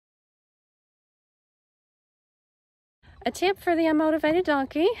A tip for the unmotivated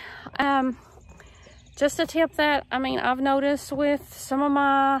donkey. Just a tip that, I mean, I've noticed with some of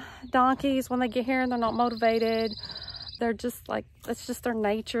my donkeys when they get here and they're not motivated, they're just like, that's just their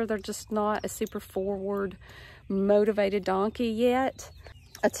nature. They're just not a super forward, motivated donkey yet.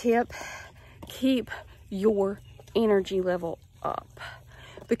 A tip, keep your energy level up.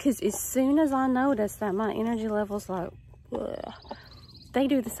 Because as soon as I notice that my energy level's like, ugh, they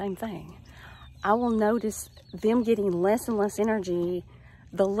do the same thing. I will notice them getting less and less energy.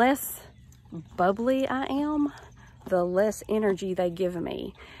 The less bubbly I am, the less energy they give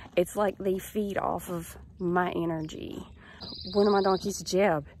me. It's like they feed off of my energy. One of my donkeys,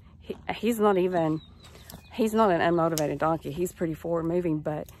 Jeb, he's not an unmotivated donkey. He's pretty forward moving,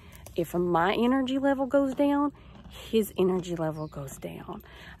 but if my energy level goes down, his energy level goes down.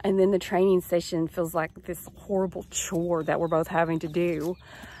 And then the training session feels like this horrible chore that we're both having to do.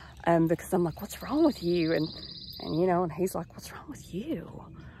 Because I'm like, what's wrong with you? And you know, and he's like, what's wrong with you?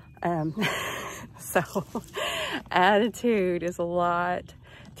 So attitude is a lot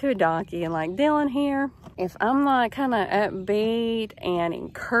to a donkey. And like Dylan here, if I'm not kind of upbeat and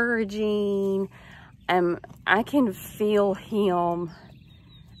encouraging, I can feel him.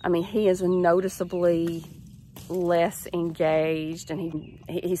 I mean, he is noticeably less engaged, and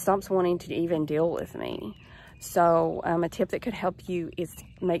he stops wanting to even deal with me. So a tip that could help you is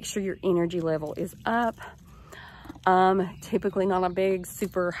make sure your energy level is up. Typically not a big,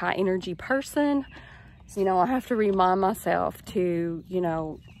 super high energy person. So, you know, I have to remind myself to, you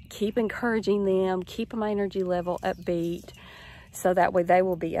know, keep encouraging them, keep my energy level upbeat, so that way they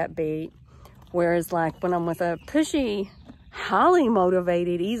will be upbeat. Whereas like when I'm with a pushy, highly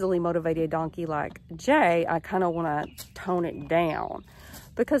motivated, easily motivated donkey like Jay, I kind of want to tone it down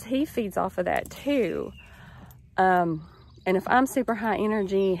because he feeds off of that too. And if I'm super high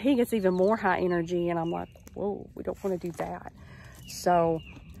energy, he gets even more high energy, and I'm like, whoa, we don't want to do that. So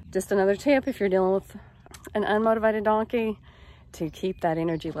just another tip, if you're dealing with an unmotivated donkey, to keep that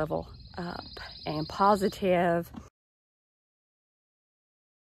energy level up and positive.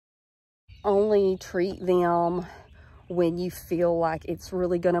 Only treat them when you feel like it's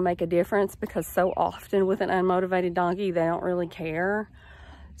really going to make a difference, because so often with an unmotivated donkey, they don't really care.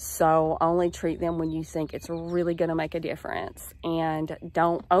 So only treat them when you think it's really going to make a difference, and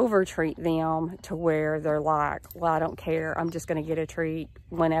don't over treat them to where they're like, well, I don't care, I'm just going to get a treat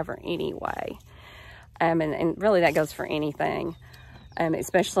whenever anyway. And really that goes for anything,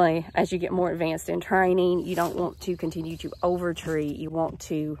 especially as you get more advanced in training. You don't want to continue to over treat. You want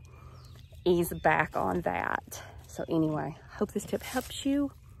to ease back on that. So anyway, hope this tip helps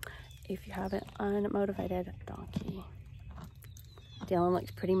you if you have an unmotivated donkey. Dylan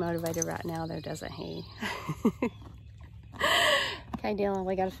looks pretty motivated right now though, doesn't he? Okay, Dylan,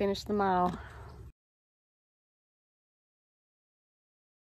 we got to finish the mile.